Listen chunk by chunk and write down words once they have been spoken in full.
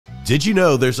Did you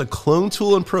know there's a clone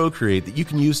tool in Procreate that you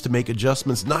can use to make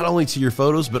adjustments not only to your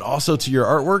photos, but also to your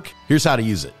artwork? Here's how to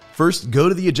use it. First, go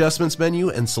to the Adjustments menu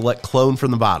and select Clone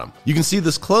from the bottom. You can see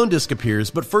this clone disc appears,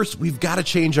 but first we've got to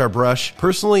change our brush.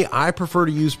 Personally, I prefer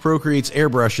to use Procreate's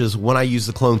airbrushes when I use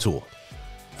the clone tool.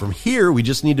 From here, we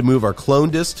just need to move our clone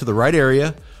disc to the right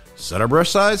area, set our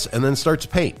brush size, and then start to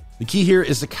paint. The key here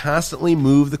is to constantly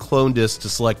move the clone disc to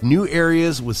select new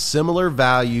areas with similar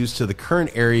values to the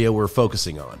current area we're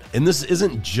focusing on. And this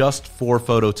isn't just for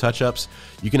photo touch-ups.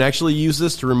 You can actually use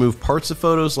this to remove parts of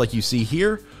photos like you see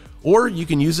here, or you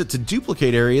can use it to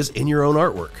duplicate areas in your own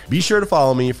artwork. Be sure to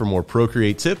follow me for more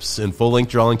Procreate tips and full-length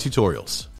drawing tutorials.